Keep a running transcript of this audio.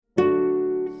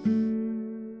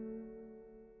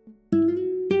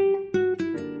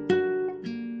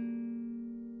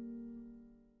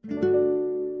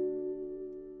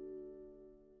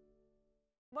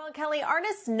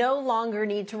artists no longer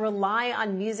need to rely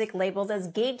on music labels as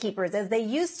gatekeepers as they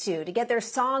used to get their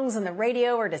songs on the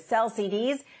radio or to sell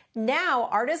CDs. Now,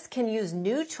 artists can use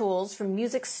new tools from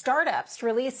music startups to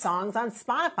release songs on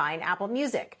Spotify and Apple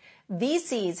Music.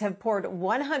 VCs have poured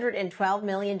 $112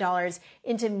 million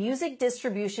into music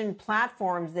distribution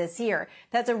platforms this year.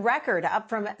 That's a record, up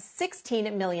from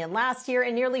 $16 million last year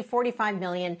and nearly $45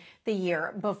 million the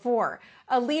year before.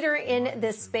 A leader in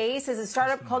this space is a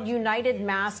startup called United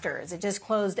Masters. It just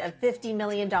closed a $50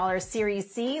 million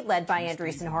Series C led by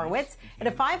Andreessen Horowitz at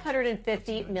a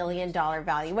 $550 million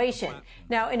valuation.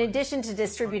 Now, in addition to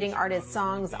distributing artists'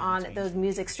 songs on those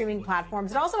music streaming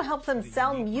platforms, it also helps them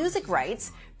sell music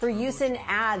rights for use in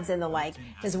ads and the like.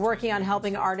 Is working on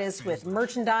helping artists with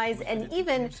merchandise and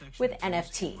even with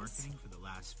NFTs.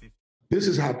 This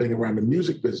is happening around the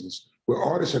music business, where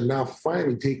artists are now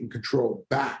finally taking control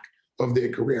back of their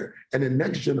career. And the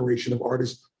next generation of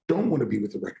artists don't want to be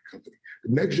with the record company.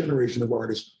 The next generation of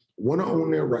artists want to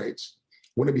own their rights,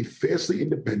 want to be fiercely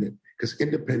independent, because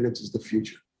independence is the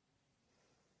future.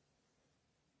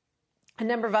 A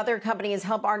number of other companies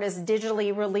help artists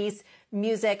digitally release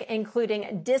music,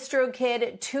 including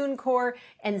DistroKid, TuneCore,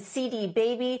 and CD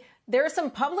Baby. There are some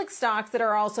public stocks that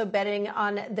are also betting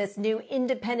on this new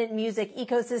independent music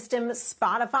ecosystem.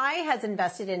 Spotify has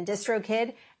invested in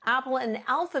DistroKid. Apple and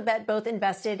Alphabet both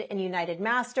invested in United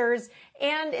Masters.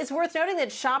 And it's worth noting that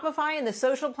Shopify and the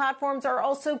social platforms are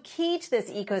also key to this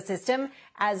ecosystem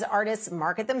as artists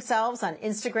market themselves on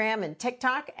Instagram and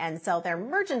TikTok and sell their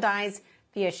merchandise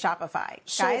via Shopify.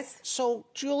 Guys? So,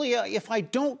 Julia, if I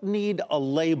don't need a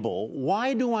label,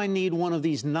 why do I need one of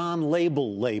these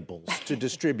non-label labels to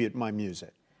distribute my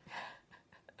music?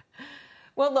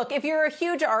 Well, look, if you're a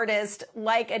huge artist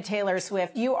like a Taylor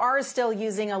Swift, you are still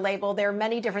using a label. There are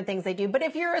many different things they do. But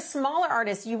if you're a smaller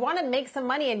artist, you want to make some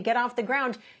money and get off the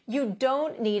ground, you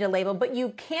don't need a label, but you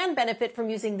can benefit from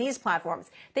using these platforms.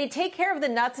 They take care of the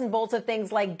nuts and bolts of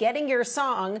things like getting your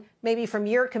song, maybe from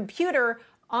your computer,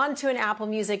 onto an Apple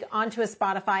Music, onto a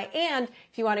Spotify, and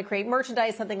if you want to create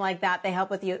merchandise, something like that, they help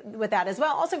with you with that as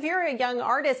well. Also, if you're a young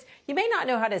artist, you may not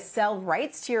know how to sell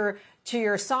rights to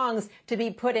your songs to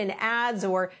be put in ads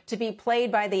or to be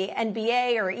played by the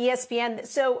NBA or ESPN.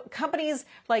 So companies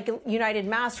like United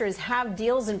Masters have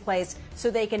deals in place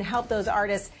so they can help those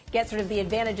artists get sort of the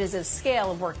advantages of scale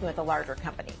of working with a larger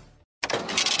company.